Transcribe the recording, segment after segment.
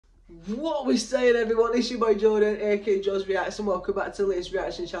What we saying, everyone? It's your boy Jordan, aka Joe's Reacts, and welcome back to the latest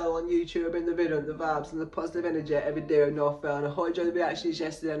reaction channel on YouTube. In the video, the vibes and the positive energy every day with no fail. And I hope you enjoyed the reactions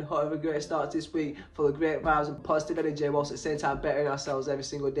yesterday and hope you have a great start to this week full of great vibes and positive energy, whilst at the same time bettering ourselves every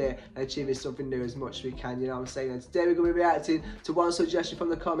single day and achieving something new as much as we can, you know what I'm saying? And today we're going to be reacting to one suggestion from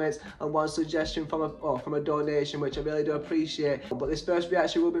the comments and one suggestion from a donation, which I really do appreciate. But this first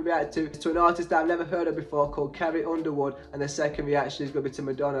reaction we'll be reacting to an artist that I've never heard of before called Carrie Underwood, and the second reaction is going to be to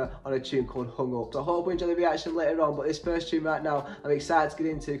Madonna on a tune called Hung Up. So I hope you enjoy the reaction later on, but this first tune right now I'm excited to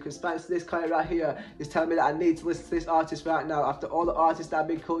get into, because thanks to this comment right here is telling me that I need to listen to this artist right now after all the artists that I've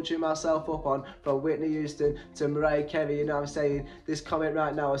been culturing myself up on, from Whitney Houston to Mariah Carey, you know what I'm saying? This comment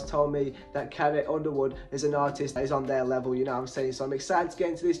right now has told me that Carrie Underwood is an artist that is on their level, you know what I'm saying? So I'm excited to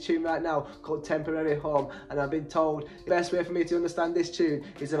get into this tune right now called Temporary Home, and I've been told the best way for me to understand this tune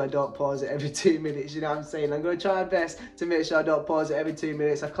is if I don't pause it every 2 minutes, you know what I'm saying? I'm going to try my best to make sure I don't pause it every 2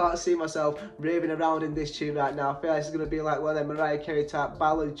 minutes. I can't see myself raving around in this tune right now. I feel like it's going to be like one of them Mariah Carey type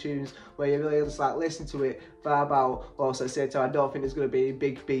ballad tunes where you really just like listen to it, vibe out, whilst at the same time I don't think there's going to be a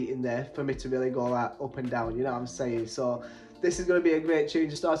big beat in there for me to really go like up and down, you know what I'm saying? So this is going to be a great tune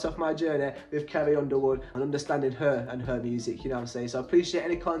to start off my journey with Carrie Underwood and understanding her and her music, you know what I'm saying? So I appreciate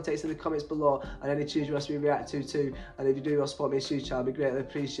any context in the comments below and any tunes you want to react to too. And if you do want to support me in this channel, I'd be greatly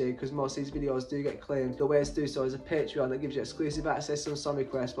appreciated, because most of these videos do get claimed. The way to do so is a Patreon that gives you exclusive access to some song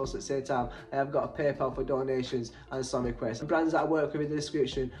requests, but also at the same time I have got a PayPal for donations and song requests. And brands that I work with in the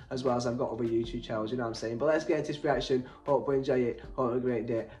description, as well as I've got other YouTube channels, you know what I'm saying? But let's get into this reaction. Hope you enjoy it, hope you have a great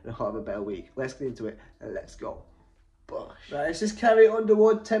day, and hope you have a better week. Let's get into it and let's go. Right, it's just Carrie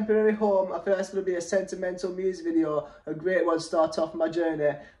Underwood, Temporary Home. I feel like it's going to be a sentimental music video, a great one to start off my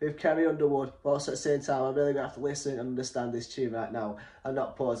journey with Carrie Underwood, but also at the same time I'm really going to have to listen and understand this tune right now and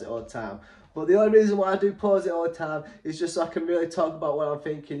not pause it all the time. But the only reason why I do pause it all the time is just so I can really talk about what I'm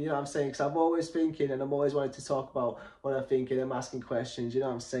thinking, you know what I'm saying? Because I'm always thinking and I'm always wanting to talk about what I'm thinking. I'm asking questions, you know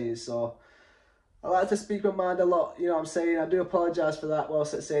what I'm saying? So I like to speak my mind a lot, you know what I'm saying? I do apologise for that,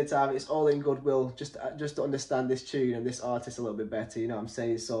 whilst at the same time it's all in goodwill, just to understand this tune and this artist a little bit better, you know what I'm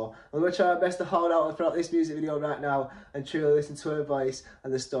saying? So I'm going to try my best to hold out throughout this music video right now and truly listen to her voice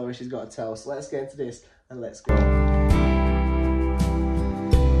and the story she's got to tell. So let's get into this and let's go.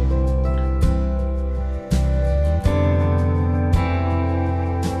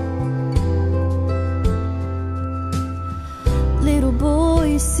 Little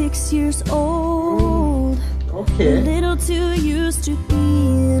boy, 6 years old, okay. A little too used to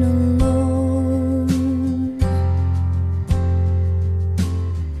being alone.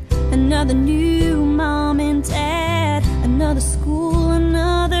 Another new mom and dad, another school,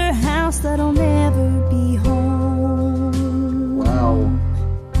 another house that'll never be home. Wow.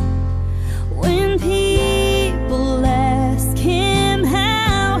 When people ask him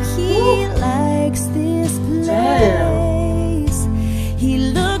how he likes this place, he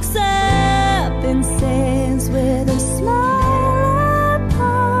looks up and says with a smile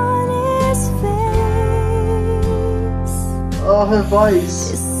upon his face, Oh, her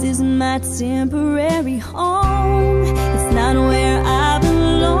voice. this is my temporary home. It's not where I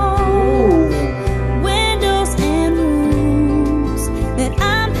belong. Windows and rooms that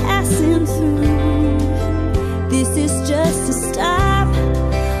I'm passing through. This is just a stop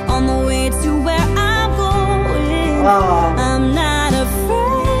on the way to where I'm going. I'm not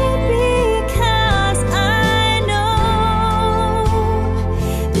afraid because I know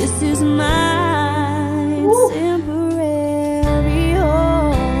this is my temporary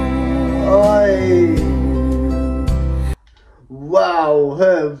home. Oi. Wow,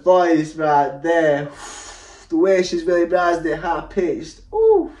 her voice right there. The way she's really raised it, high pitched.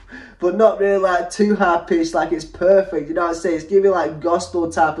 Ooh. But not really like too high pitched, like it's perfect, you know what I'm saying? It's giving like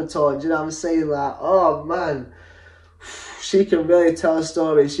gospel type of tones, you know what I'm saying? Like, oh man. She can really tell a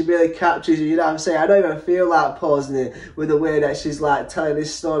story. She really captures you, you know what I'm saying? I don't even feel like pausing it with the way that she's like telling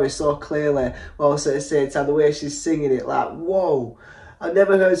this story so clearly, whilst at the same time the way she's singing it, like, whoa. I've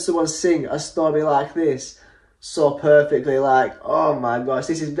never heard someone sing a story like this so perfectly. Like, oh my gosh,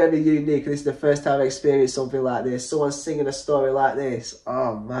 this is very unique. This is the first time I've experienced something like this. Someone singing a story like this,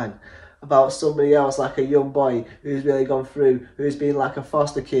 oh man. About somebody else, like a young boy who's really gone through, who's been like a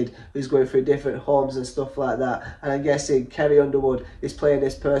foster kid, who's going through different homes and stuff like that. And I'm guessing Carrie Underwood is playing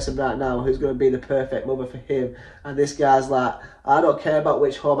this person right now who's going to be the perfect mother for him. And this guy's like, I don't care about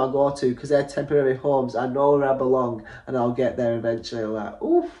which home I go to, because they're temporary homes. I know where I belong and I'll get there eventually. Like,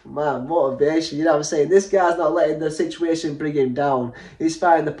 oof, man, motivation, you know what I'm saying? This guy's not letting the situation bring him down. He's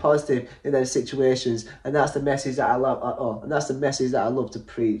finding the positive in those situations, and that's the message that I love. And that's the message that I love to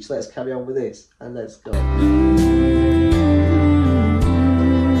preach. Let's carry on with this and let's go.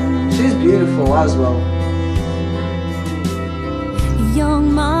 beautiful as well.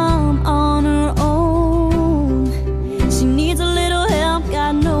 Young mom on her own, she needs a little help,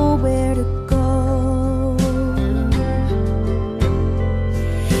 got nowhere to go.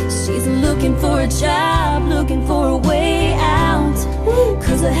 She's looking for a job, looking for a way out,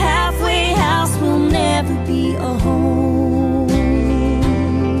 'cause a halfway house will never be a home.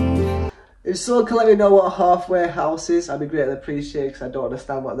 If someone can let me know what a halfway house is, I'd be greatly appreciated, because I don't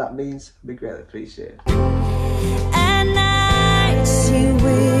understand what that means. I'd be greatly appreciated. At night she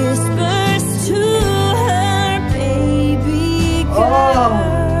whispers to her baby girl,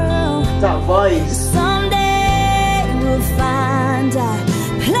 Oh, that voice. someday we'll find our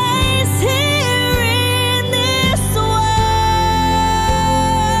place here in this world.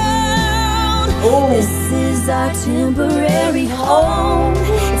 Oh. This is our temporary home,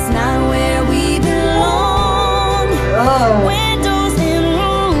 it's not where we belong. Oh. Windows and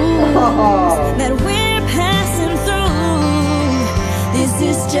rooms that we're passing through. This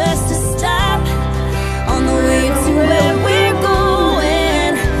is just a stop on the way to where we're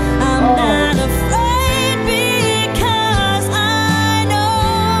going. I'm not afraid because I know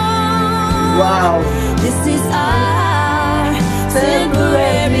Wow. this is our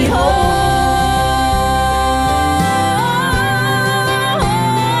temporary home.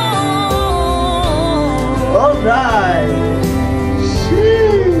 Alright.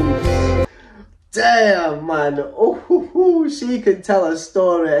 Jeez. Damn, man. Oh, she can tell a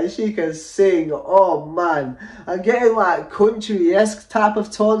story and she can sing. Oh, man. I'm getting like country-esque type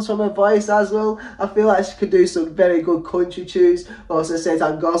of tones from her voice as well. I feel like she could do some very good country tunes, but also say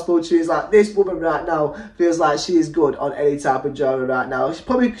time gospel tunes. Like this woman right now feels like she is good on any type of genre right now. She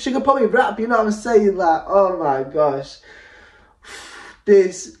could probably rap, you know what I'm saying? Like, oh my gosh.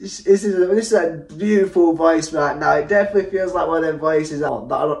 This is a beautiful voice right now. It definitely feels like one of them voices that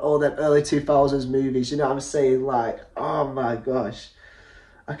all them early 2000s movies, you know what I'm saying? Like, oh my gosh.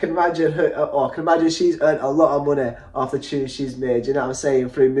 I can imagine she's earned a lot of money off the tunes she's made, you know what I'm saying,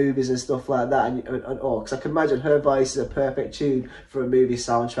 through movies and stuff like that, because I can imagine her voice is a perfect tune for a movie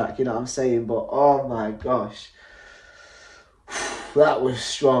soundtrack, you know what I'm saying? But oh my gosh. That was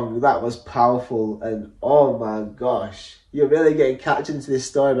strong, that was powerful, and oh my gosh. You're really getting captured into this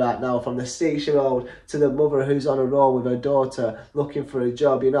story right now, from the 6-year-old to the mother who's on a roll with her daughter looking for a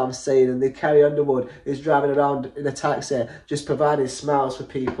job, you know what I'm saying? And the Carrie Underwood is driving around in a taxi just providing smiles for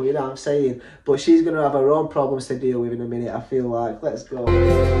people, you know what I'm saying? But she's going to have her own problems to deal with in a minute, I feel like. Let's go.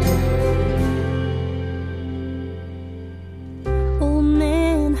 Old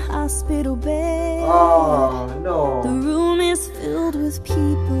man, hospital bed. Oh, no. The room is filled with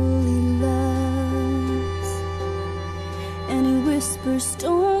people he loves, and he whispers,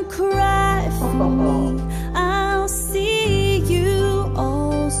 don't cry for me, I'll see you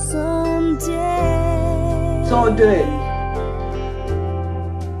all someday. Don't do it.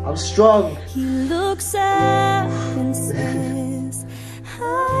 I'm strong. He looks up and says,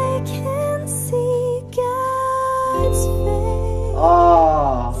 I can see God's face.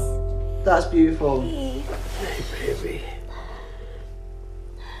 Oh, that's beautiful. Hey, baby.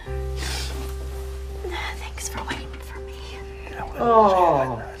 Thanks for waiting for me.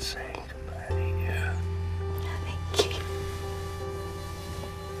 Oh. Not saying goodbye to you. Thank you.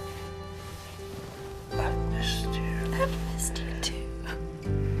 I've missed you. I've missed you too.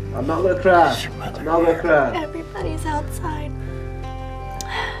 I'm not gonna cry. I'm not gonna cry. Everybody's outside.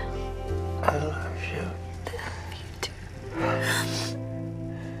 I love you. You too.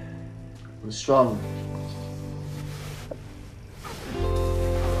 I'm strong.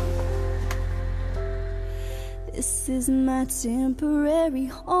 This is my temporary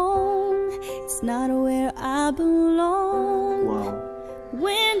home, it's not where I belong. Wow.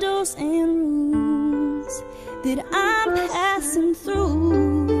 Windows and rooms that I'm passing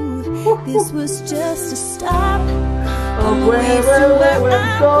through. This was just a stop on the way to where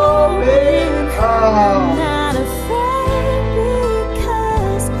I'm going. I'm not afraid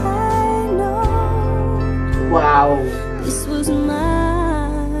because I know. Wow. This was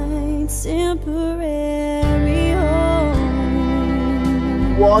my temporary home.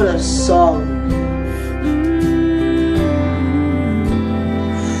 What a song.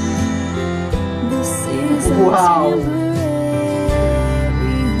 This is Wow. our temporary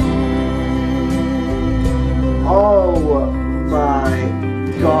home. Oh my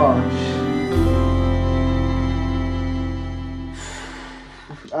gosh.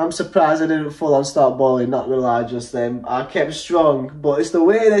 I'm surprised I didn't full on start bawling, not gonna lie, just then. I kept strong, but it's the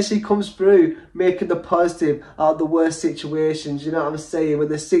way that she comes through making the positive out of the worst situations, you know what I'm saying? With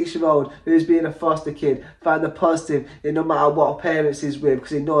the 6-year-old who's being a foster kid, find the positive in no matter what parents he's with,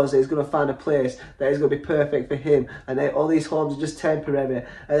 because he knows that he's going to find a place that is going to be perfect for him, and all these homes are just temporary.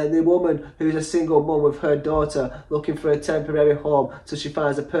 And then the woman who's a single mum with her daughter looking for a temporary home, so she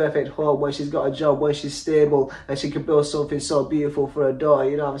finds a perfect home when she's got a job, when she's stable, and she can build something so beautiful for her daughter,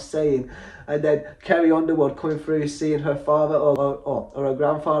 you know what I'm saying? And then Carrie Underwood coming through, seeing her father or her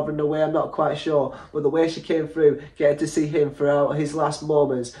grandfather in a way, I'm not quite sure, but the way she came through, getting to see him throughout his last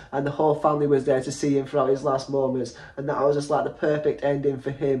moments, and the whole family was there to see him throughout his last moments, and that was just like the perfect ending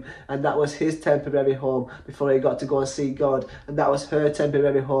for him. And that was his temporary home before he got to go and see God, and that was her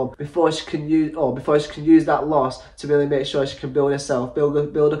temporary home before she can use that loss to really make sure she can build herself, build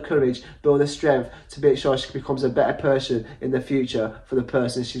her courage, build her strength to make sure she becomes a better person in the future for the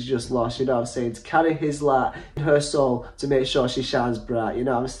person she's just lost, you know what I'm saying? To carry his light in her soul to make sure she shines bright, you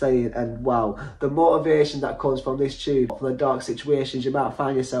know what I'm saying? And wow, the motivation that comes from this tune, from the dark situations you might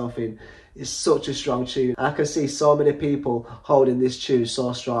find yourself in, is such a strong tune. I can see so many people holding this tune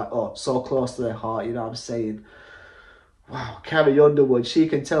so strong, so close to their heart, you know what I'm saying? Wow, Carrie Underwood, she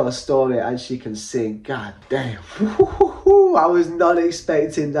can tell a story and she can sing. God damn. I was not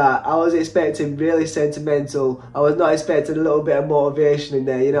expecting that. I was expecting really sentimental. I was not expecting a little bit of motivation in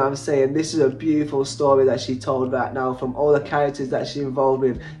there, you know what I'm saying? This is a beautiful story that she told right now, from all the characters that she involved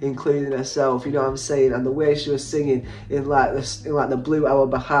with, including herself, you know what I'm saying? And the way she was singing in like the blue hour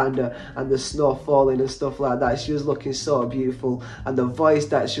behind her and the snow falling and stuff like that. She was looking so beautiful. And the voice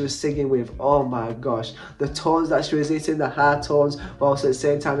that she was singing with, oh my gosh. The tones that she was hitting, the high tones, but also at the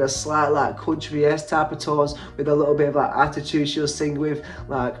same time the slight like country-esque type of tones with a little bit of like attitude she was singing with.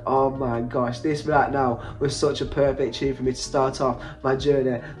 Like, oh my gosh, this right now was such a perfect tune for me to start off my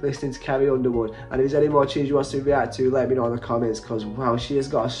journey listening to Carrie Underwood. And if there's any more tunes you want to react to, let me know in the comments, because wow, she has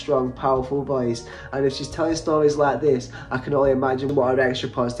got a strong, powerful voice, and if she's telling stories like this, I can only imagine what her extra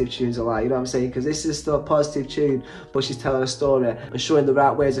positive tunes are like, you know what I'm saying? Because this is still a positive tune, but she's telling a story and showing the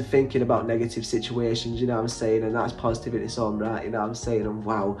right ways of thinking about negative situations, you know what I'm saying? And that's positive in its own right, you know what I'm saying? And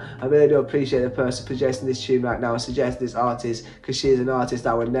wow, I really do appreciate the person suggesting this tune right now and suggesting this artist, because she is an artist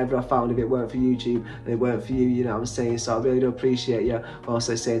that I would never have found if it weren't for YouTube and it weren't for you, you know what I'm saying? So I really do appreciate you.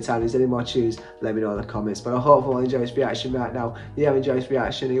 Also at the same time, if there's any more tunes, let me know in the comments. But I hope you all enjoy this reaction right now. If you have enjoyed this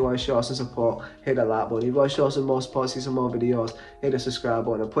reaction and you want to show some support, hit that like button. If you want to show some more support, see some more videos, hit the subscribe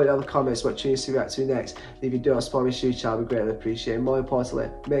button and put it in the comments what tunes to react to next. And if you do support me, YouTube, I'll be greatly appreciated. More importantly,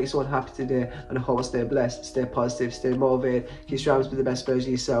 make someone happy today, and I hope you stay blessed, stay positive, stay motivated, keep striving to be the best version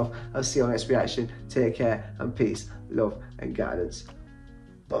of yourself. I'll see you on the next reaction. Take care and peace, love and guidance.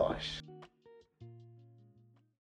 Bosh.